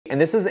And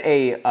this is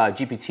a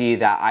GPT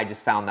that I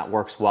just found that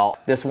works well.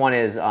 This one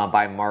is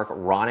by Mark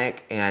Ronick,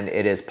 and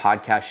it is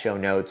podcast show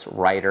notes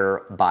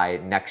writer by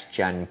Next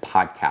Gen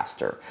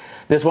Podcaster.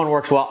 This one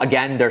works well.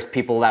 Again, there's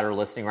people that are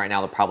listening right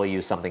now that probably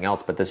use something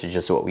else, but this is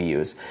just what we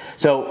use.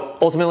 So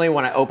ultimately,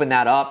 when I open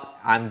that up,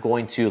 I'm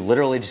going to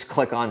literally just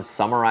click on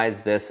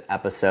summarize this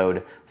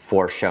episode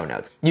for show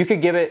notes. You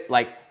could give it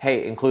like,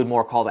 hey, include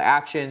more call to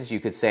actions. You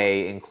could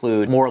say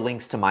include more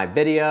links to my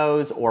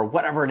videos or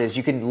whatever it is.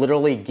 You can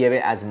literally give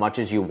it as much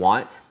as you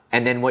want.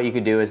 And then what you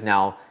can do is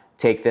now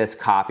take this,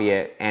 copy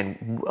it.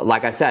 And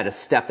like I said, a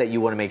step that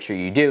you want to make sure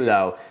you do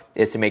though,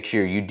 is to make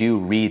sure you do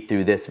read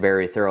through this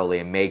very thoroughly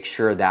and make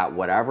sure that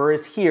whatever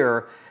is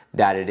here,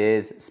 that it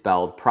is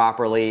spelled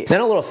properly. Then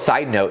a little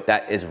side note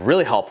that is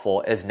really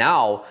helpful is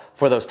now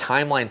for those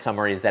timeline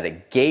summaries that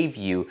it gave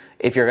you,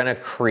 if you're gonna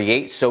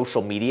create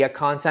social media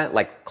content,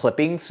 like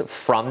clippings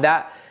from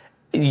that,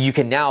 you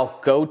can now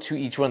go to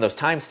each one of those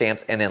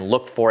timestamps and then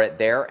look for it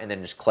there and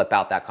then just clip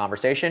out that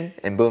conversation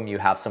and boom, you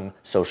have some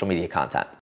social media content.